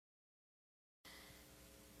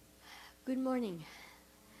Good morning.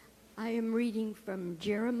 I am reading from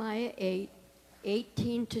Jeremiah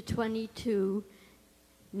 8:18 to 22,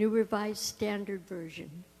 New Revised Standard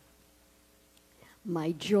Version.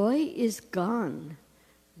 My joy is gone.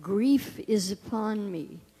 Grief is upon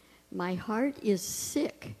me. My heart is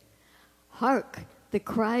sick. Hark, the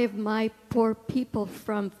cry of my poor people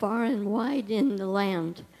from far and wide in the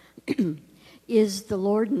land. Is the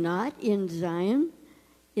Lord not in Zion?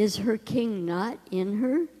 Is her king not in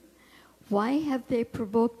her? Why have they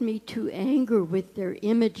provoked me to anger with their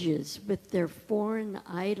images, with their foreign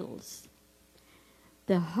idols?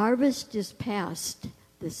 The harvest is past,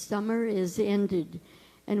 the summer is ended,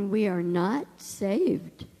 and we are not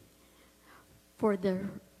saved. For the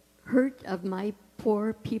hurt of my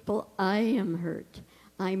poor people I am hurt.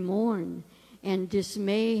 I mourn, and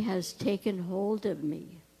dismay has taken hold of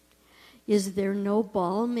me. Is there no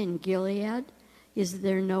balm in Gilead? Is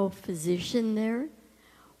there no physician there?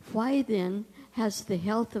 Why then has the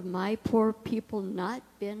health of my poor people not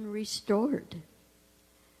been restored?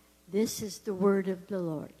 This is the word of the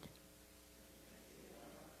Lord.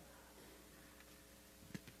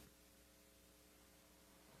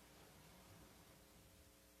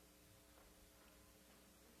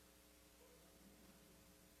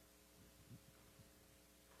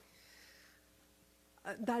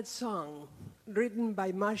 That song, written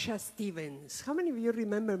by Marsha Stevens. How many of you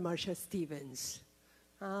remember Marsha Stevens?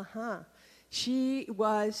 She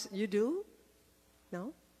was, you do?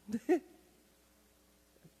 No?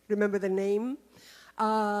 Remember the name?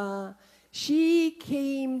 She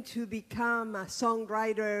came to become a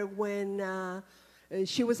songwriter when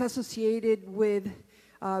she was associated with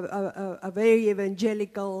a very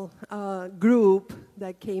evangelical group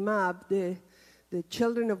that came up, the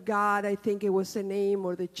Children of God, I think it was the name,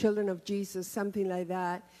 or the Children of Jesus, something like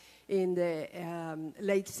that, in the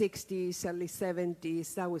late 60s, early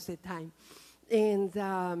 70s. That was the time. And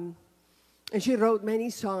she wrote many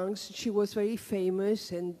songs. She was very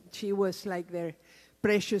famous, and she was like their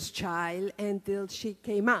precious child until she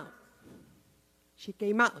came out. She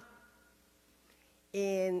came out.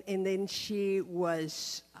 And then she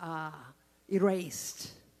was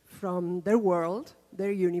erased from their world,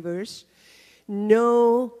 their universe.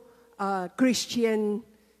 No Christian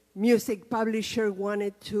music publisher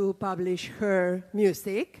wanted to publish her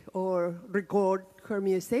music or record her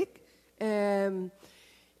music. And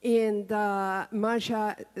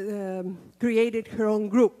Marsha created her own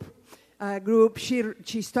group.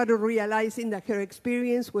 She started realizing that her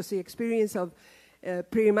experience was the experience of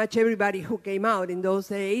pretty much everybody who came out in those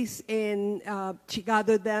days. And she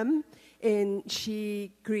gathered them. And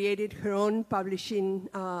she created her own publishing,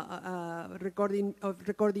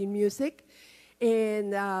 recording music.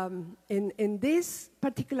 And this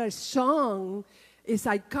particular song is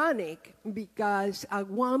iconic because at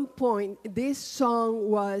one point, this song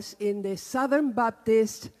was in the Southern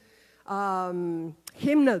Baptist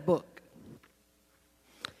hymnal book.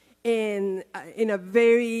 And in a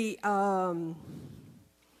very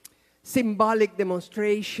symbolic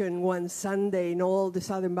demonstration one Sunday in all the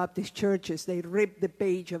Southern Baptist churches, they ripped the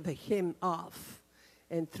page of the hymn off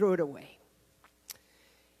and threw it away.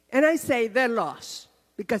 And I say they're lost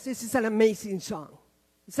because this is an amazing song.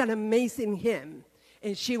 It's an amazing hymn.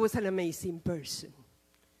 And she was an amazing person.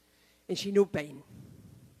 And she knew pain.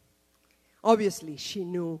 Obviously, she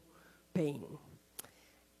knew pain.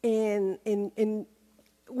 And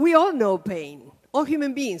we all know pain. All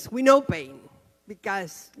human beings, we know pain.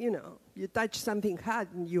 Because, you touch something hot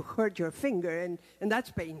and you hurt your finger, and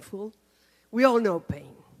that's painful. We all know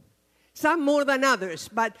pain. Some more than others,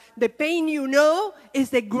 but the pain you know is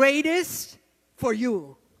the greatest for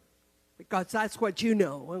you. Because that's what you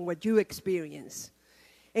know and what you experience.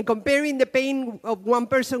 And comparing the pain of one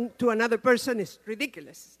person to another person is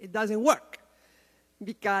ridiculous. It doesn't work.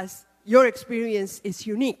 Because your experience is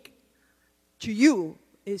unique. To you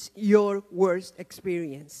is your worst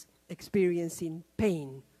experience. Experiencing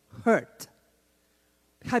pain, hurt,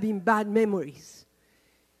 having bad memories.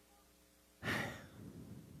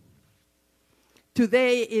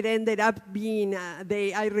 Today, it ended up being,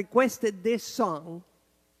 I requested this song.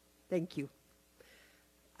 Thank you.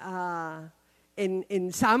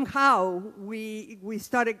 And somehow, we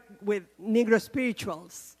started with Negro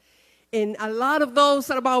spirituals. And a lot of those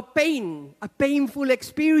are about pain, a painful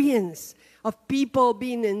experience of people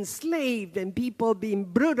being enslaved and people being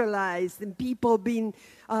brutalized and people being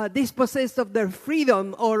dispossessed of their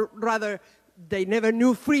freedom, or rather, they never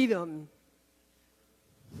knew freedom.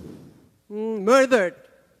 Murdered.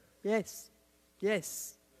 Yes.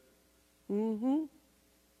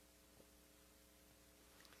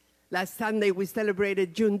 Last Sunday, we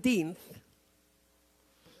celebrated Juneteenth.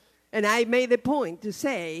 And I made the point to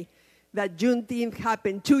say that Juneteenth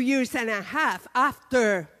happened 2.5 years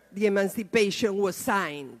after the Emancipation was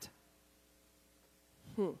signed.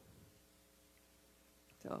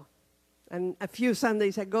 So, and a few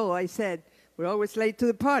Sundays ago, I said, we're always late to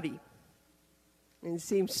the party. And it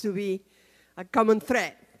seems to be a common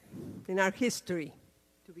thread in our history,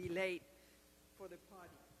 to be late for the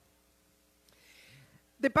party.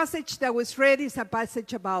 The passage that was read is a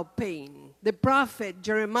passage about pain. The prophet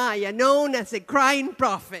Jeremiah, known as the crying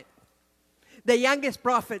prophet, the youngest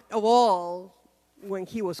prophet of all when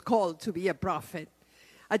he was called to be a prophet,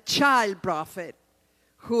 a child prophet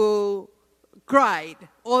who cried,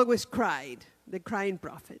 always cried, the crying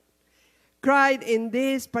prophet. Cried in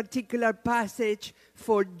this particular passage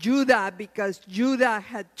for Judah because Judah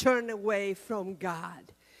had turned away from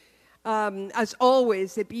God. As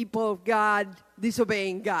always, the people of God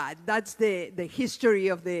disobeying God. That's the history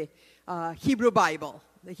of the Hebrew Bible.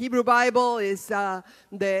 The Hebrew Bible is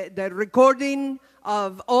the recording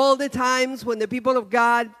of all the times when the people of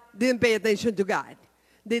God didn't pay attention to God.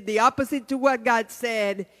 Did the opposite to what God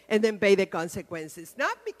said and then pay the consequences.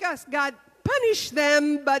 Not because God punished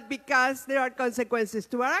them, but because there are consequences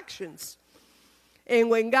to our actions.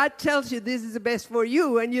 And when God tells you this is the best for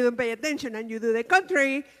you and you don't pay attention and you do the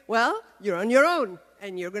contrary, well, you're on your own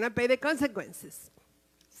and you're going to pay the consequences.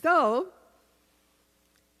 So,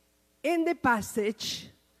 in the passage,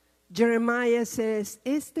 Jeremiah says,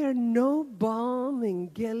 is there no balm in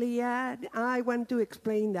Gilead? I want to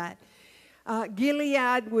explain that.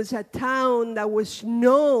 Gilead was a town that was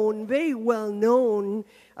known, very well known,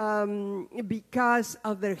 because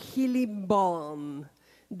of their healing balm.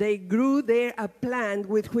 They grew there a plant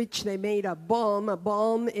with which they made a balm. A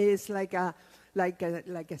balm is like a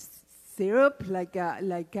syrup, like a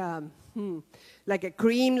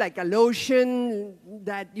cream, like a lotion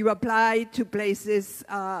that you apply to places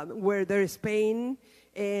where there is pain,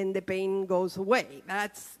 and the pain goes away.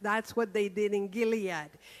 That's what they did in Gilead.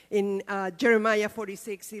 In Jeremiah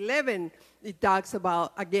 46:11, it talks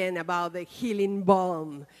about the healing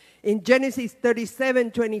balm. In Genesis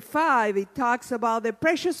 37:25, it talks about the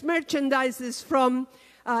precious merchandises from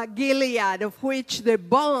Gilead, of which the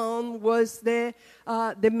balm was the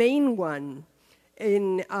main one.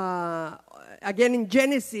 Again, in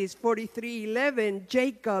Genesis 43:11,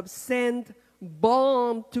 Jacob sent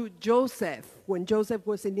balm to Joseph when Joseph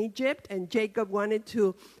was in Egypt and Jacob wanted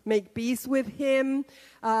to make peace with him.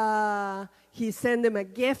 He sent him a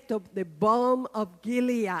gift of the balm of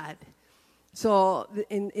Gilead. So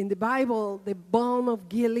in the Bible, the balm of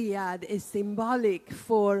Gilead is symbolic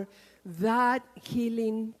for that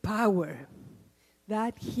healing power,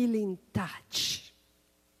 that healing touch.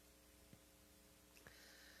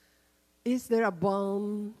 Is there a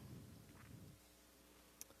balm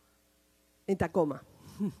in Tacoma?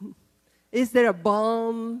 Is there a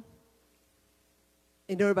balm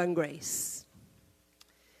in Urban Grace?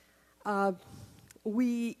 I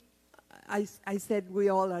said we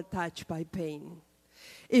all are touched by pain.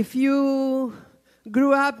 If you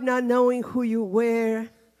grew up not knowing who you were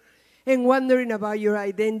and wondering about your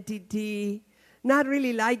identity, not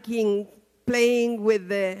really liking playing with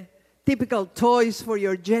the typical toys for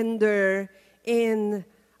your gender, and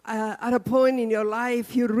at a point in your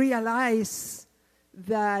life you realize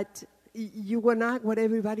that you were not what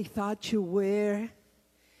everybody thought you were,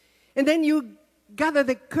 and then you gather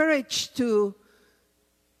the courage to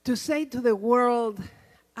say to the world,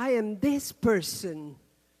 I am this person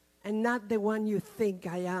and not the one you think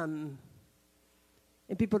I am.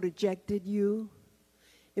 And people rejected you,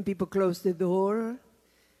 and people closed the door,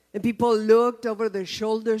 and people looked over their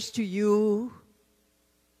shoulders to you.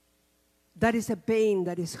 That is a pain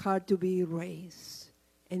that is hard to be erased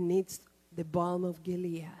and needs the balm of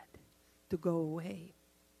Gilead to go away.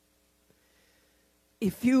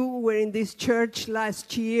 If you were in this church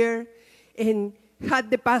last year and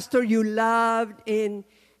had the pastor you loved and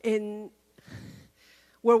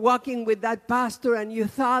were walking with that pastor and you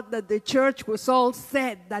thought that the church was all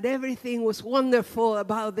set, that everything was wonderful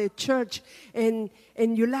about the church, and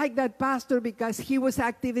you liked that pastor because he was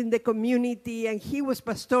active in the community and he was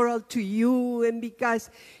pastoral to you and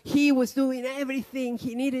because he was doing everything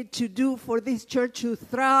he needed to do for this church to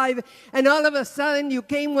thrive, and all of a sudden you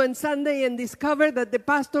came one Sunday and discovered that the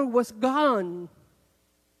pastor was gone.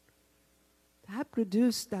 That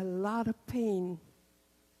produced a lot of pain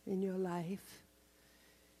in your life.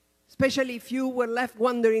 Especially if you were left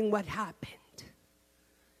wondering what happened,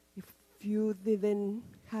 if you didn't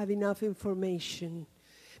have enough information.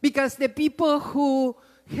 Because the people who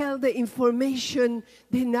held the information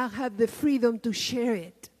did not have the freedom to share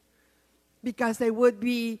it. because there would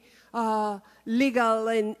be legal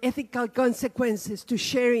and ethical consequences to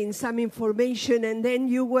sharing some information, and then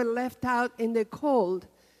you were left out in the cold.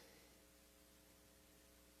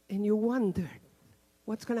 And you wondered,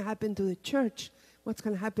 what's going to happen to the church? What's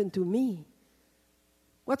going to happen to me?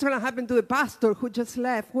 What's going to happen to the pastor who just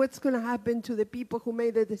left? What's going to happen to the people who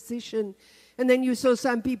made the decision? And then you saw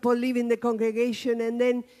some people leaving the congregation, and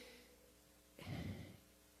then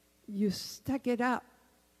you stuck it up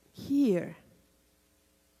here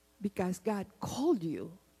because God called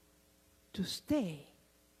you to stay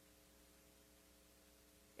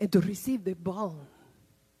and to receive the balm.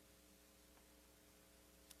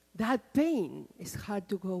 That pain is hard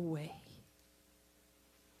to go away.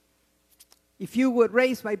 If you were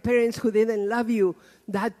raised by parents who didn't love you,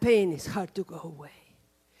 that pain is hard to go away.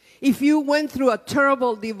 If you went through a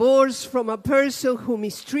terrible divorce from a person who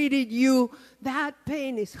mistreated you, that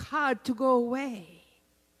pain is hard to go away.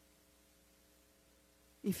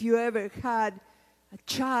 If you ever had a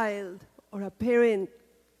child or a parent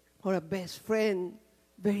or a best friend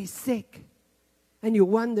very sick, and you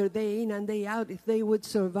wonder day in and day out if they would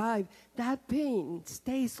survive, that pain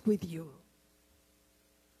stays with you.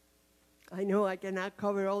 I know I cannot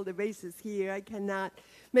cover all the bases here. I cannot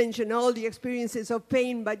mention all the experiences of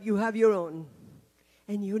pain, but you have your own.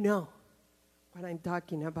 And you know what I'm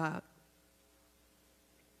talking about.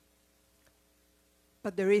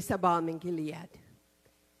 But there is a balm in Gilead.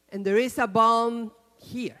 And there is a balm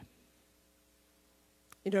here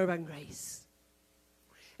in Urban Grace.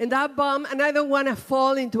 And that balm, and I don't want to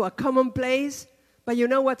fall into a commonplace, but you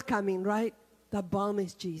know what's coming, right? That balm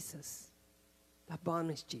is Jesus. That balm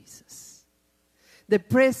is Jesus. The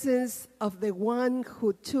presence of the one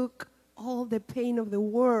who took all the pain of the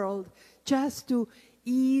world just to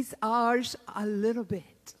ease ours a little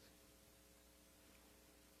bit.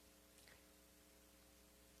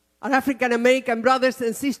 Our African American brothers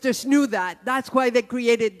and sisters knew that. That's why they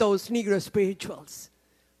created those Negro spirituals.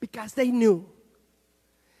 Because they knew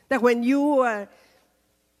that when you were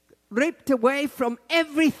ripped away from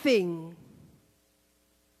everything,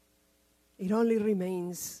 it only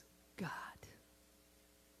remains God.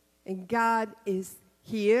 And God is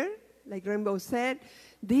here, like Rainbow said,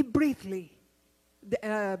 breathe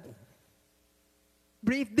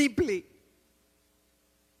deeply.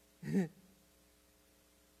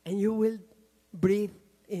 And you will breathe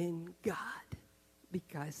in God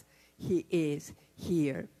because He is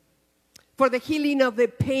here. For the healing of the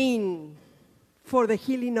pain,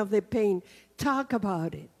 talk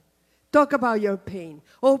about it. Talk about your pain.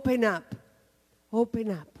 Open up.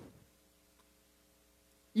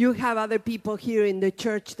 You have other people here in the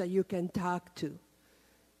church that you can talk to.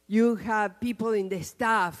 You have people in the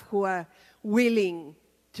staff who are willing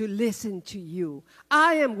to listen to you.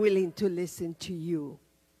 I am willing to listen to you.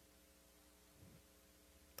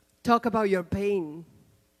 Talk about your pain.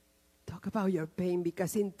 Talk about your pain,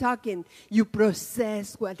 because in talking, you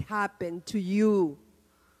process what happened to you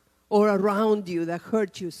or around you that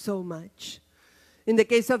hurt you so much. In the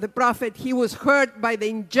case of the prophet, he was hurt by the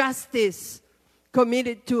injustice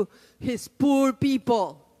committed to his poor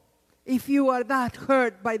people. If you are that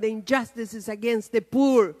hurt by the injustices against the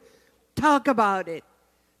poor, talk about it.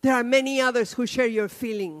 There are many others who share your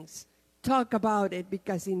feelings. Talk about it,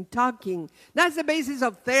 because in talking, that's the basis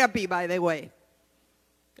of therapy, by the way.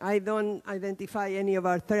 I don't identify any of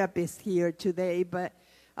our therapists here today, but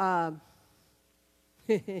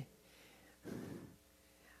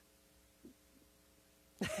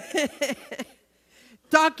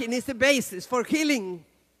talking is the basis for healing.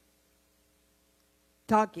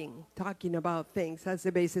 Talking about things, that's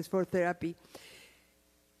the basis for therapy.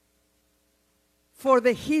 For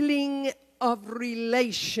the healing of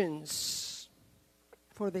relations.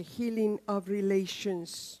 For the healing of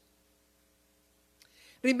relations.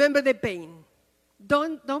 Remember the pain.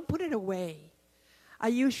 Don't put it away. I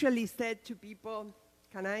usually said to people,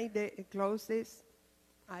 can I close this?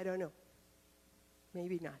 I don't know.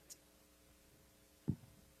 Maybe not.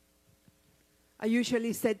 I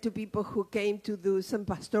usually said to people who came to do some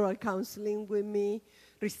pastoral counseling with me,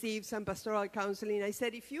 receive some pastoral counseling, I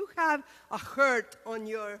said, if you have a hurt on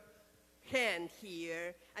your hand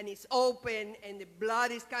here and it's open and the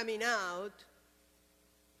blood is coming out,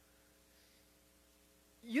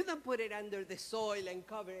 you don't put it under the soil and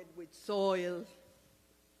cover it with soil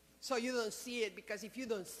so you don't see it, because if you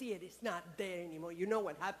don't see it, it's not there anymore. You know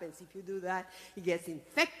what happens if you do that? It gets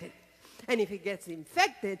infected. And if it gets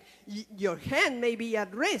infected, your hand may be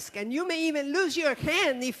at risk, and you may even lose your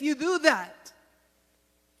hand if you do that.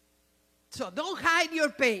 So don't hide your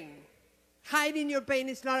pain. Hiding your pain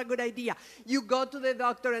is not a good idea. You go to the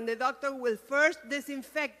doctor, and the doctor will first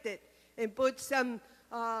disinfect it and put some,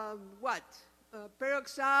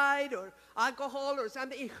 peroxide or alcohol or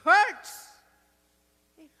something. It hurts.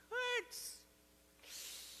 It hurts.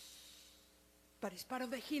 But it's part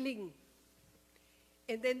of the healing.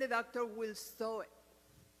 And then the doctor will sew it.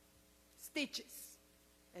 Stitches.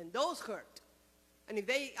 And those hurt. And if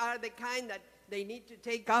they are the kind that they need to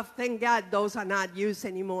take off, thank God those are not used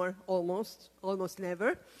anymore, almost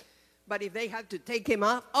never. But if they have to take them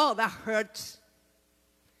off, oh, that hurts.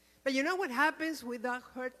 But you know what happens with that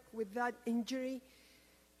hurt, with that injury?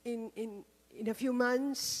 In a few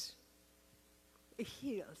months, it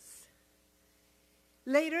heals.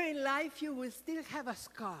 Later in life, you will still have a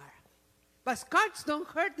scar. But scars don't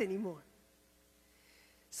hurt anymore.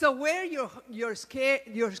 So wear your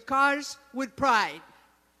scars with pride.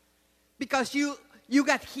 Because you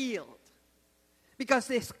got healed. Because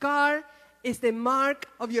the scar is the mark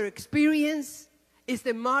of your experience, is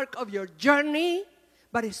the mark of your journey,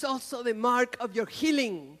 but it's also the mark of your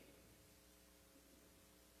healing.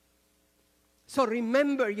 So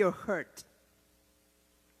remember your hurt.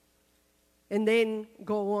 And then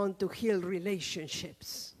go on to heal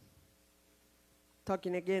relationships.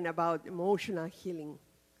 Talking again about emotional healing.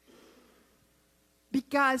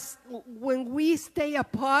 Because when we stay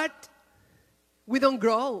apart, we don't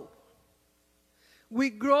grow. We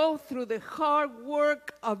grow through the hard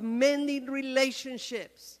work of mending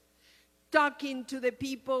relationships, talking to the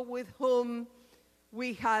people with whom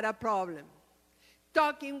we had a problem,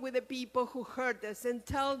 talking with the people who hurt us and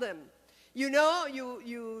tell them, you know,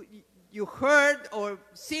 you heard or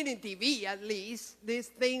seen in TV at least this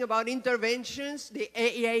thing about interventions, the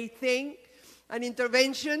AA thing, an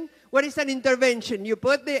intervention. What is an intervention? You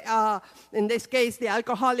put in this case, the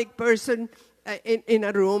alcoholic person in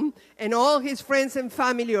a room, and all his friends and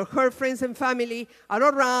family or her friends and family are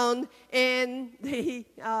around, and they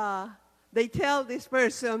tell this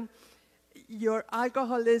person, your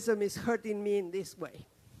alcoholism is hurting me in this way.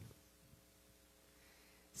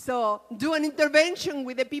 So do an intervention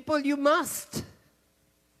with the people you must,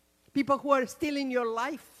 people who are still in your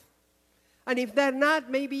life. And if they're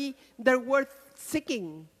not, maybe they're worth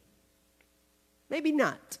seeking. Maybe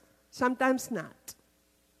not. Sometimes not.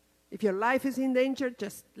 If your life is in danger,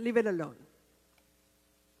 just leave it alone.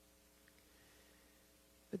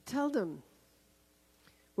 But tell them,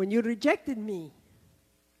 when you rejected me,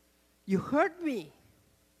 you hurt me.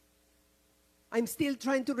 I'm still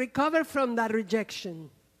trying to recover from that rejection.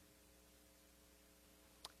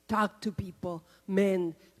 Talk to people,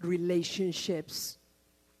 mend relationships.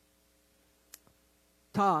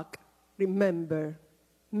 Talk, remember,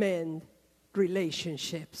 mend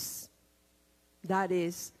relationships. That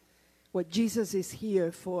is what Jesus is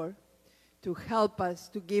here for, to help us,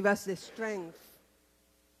 to give us the strength.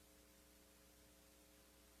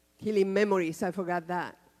 Healing memories, I forgot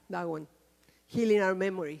that one. Healing our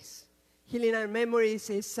memories. Healing our memories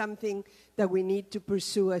is something that we need to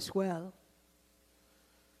pursue as well.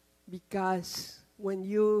 Because when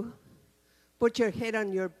you put your head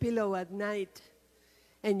on your pillow at night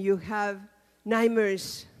and you have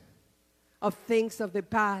nightmares of things of the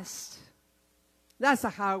past, that's a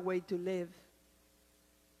hard way to live.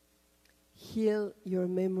 Heal your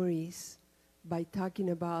memories by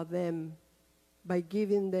talking about them, by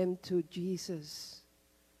giving them to Jesus.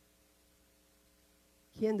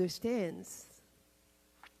 He understands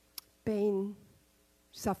pain,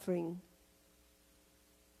 suffering,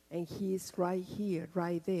 and He is right here,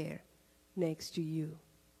 right there, next to you.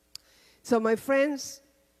 So, my friends,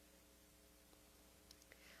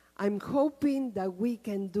 I'm hoping that we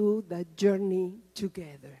can do that journey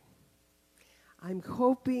together. I'm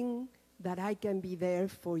hoping that I can be there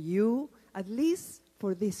for you, at least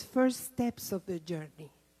for these first steps of the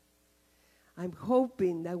journey. I'm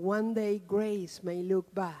hoping that one day Grace may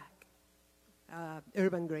look back,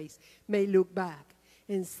 Urban Grace, may look back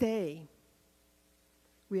and say,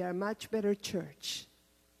 we are a much better church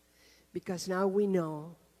because now we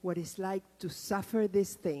know what it's like to suffer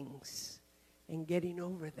these things and getting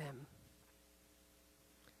over them.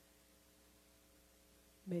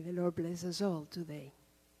 May the Lord bless us all today.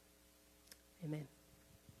 Amen.